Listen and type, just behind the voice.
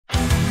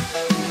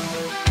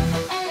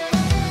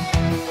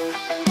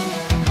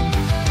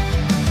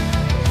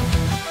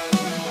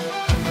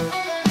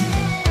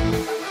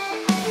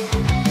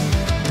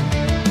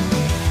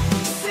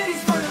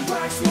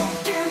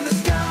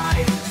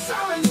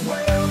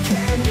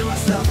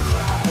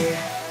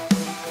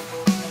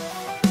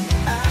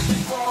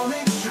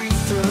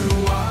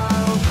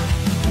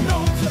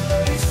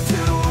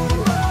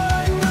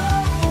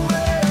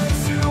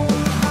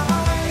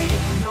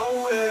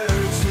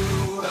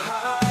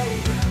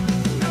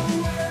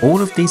All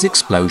of these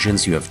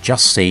explosions you have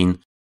just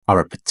seen are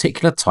a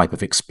particular type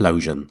of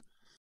explosion,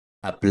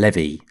 a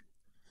BLEVE.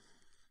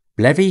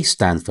 BLEVE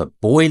stands for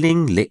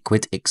Boiling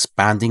Liquid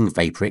Expanding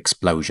Vapour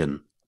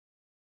Explosion.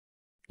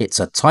 It's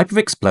a type of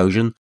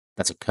explosion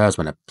that occurs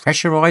when a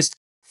pressurized,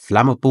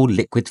 flammable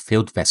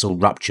liquid-filled vessel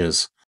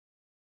ruptures,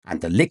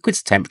 and the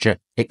liquid's temperature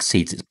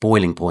exceeds its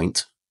boiling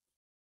point.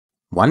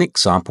 One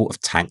example of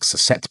tanks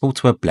susceptible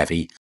to a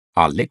BLEVE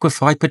are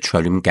liquefied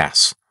petroleum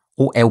gas,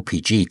 or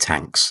LPG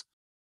tanks,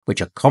 which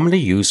are commonly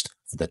used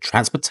for the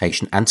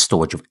transportation and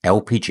storage of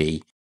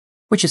LPG,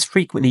 which is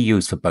frequently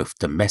used for both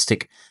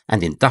domestic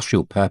and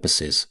industrial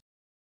purposes.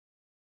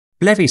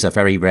 BLEVEs are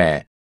very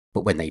rare,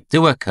 but when they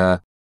do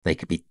occur, they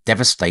can be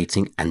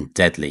devastating and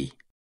deadly.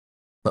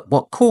 But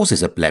what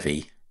causes a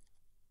BLEVE?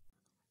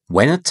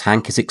 When a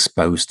tank is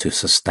exposed to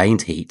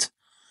sustained heat,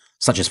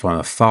 such as from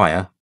a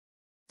fire,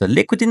 the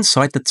liquid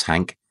inside the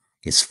tank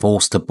is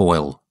forced to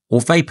boil or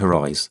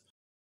vaporize,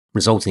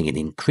 resulting in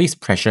increased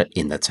pressure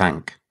in the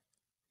tank.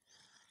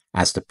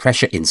 As the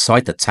pressure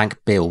inside the tank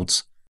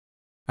builds,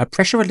 a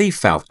pressure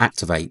relief valve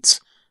activates,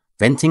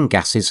 venting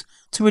gases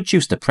to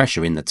reduce the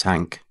pressure in the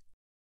tank.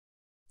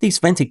 These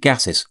vented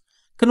gases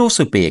can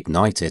also be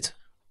ignited.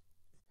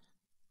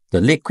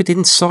 The liquid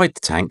inside the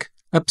tank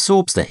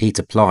absorbs the heat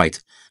applied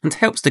and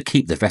helps to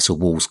keep the vessel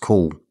walls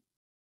cool.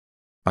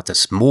 But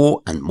as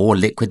more and more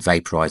liquid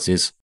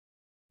vaporizes,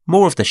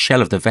 more of the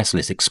shell of the vessel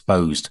is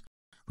exposed,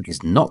 which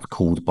is not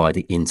cooled by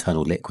the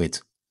internal liquid.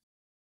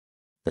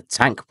 The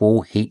tank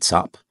wall heats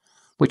up,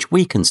 which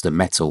weakens the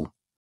metal,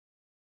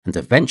 and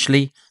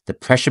eventually the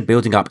pressure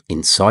building up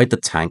inside the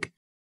tank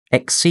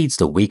exceeds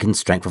the weakened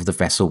strength of the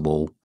vessel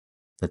wall.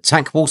 The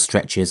tank wall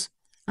stretches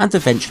and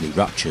eventually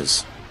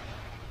ruptures.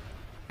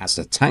 As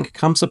the tank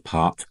comes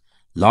apart,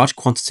 large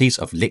quantities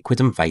of liquid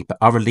and vapour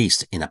are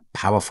released in a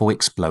powerful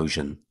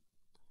explosion.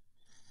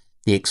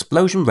 The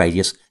explosion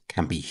radius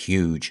can be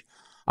huge,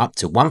 up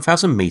to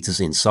 1,000 metres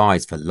in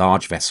size for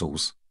large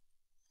vessels.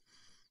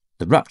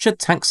 The ruptured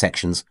tank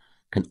sections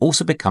can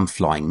also become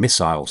flying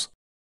missiles,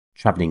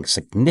 travelling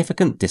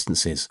significant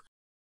distances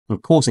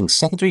and causing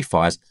secondary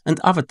fires and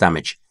other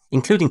damage,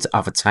 including to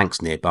other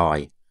tanks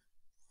nearby.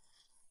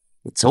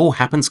 It all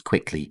happens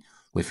quickly,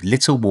 with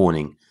little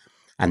warning,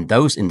 and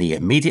those in the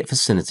immediate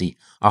vicinity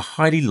are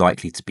highly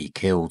likely to be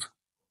killed.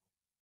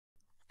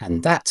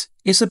 And that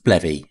is a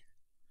BLEVE.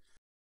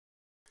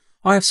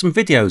 I have some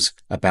videos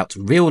about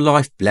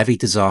real-life BLEVE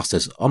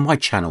disasters on my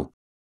channel,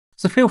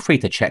 so feel free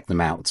to check them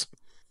out.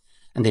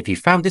 And if you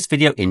found this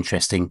video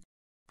interesting,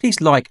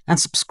 please like and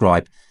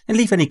subscribe and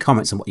leave any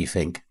comments on what you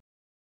think.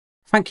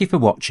 Thank you for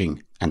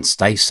watching and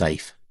stay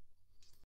safe.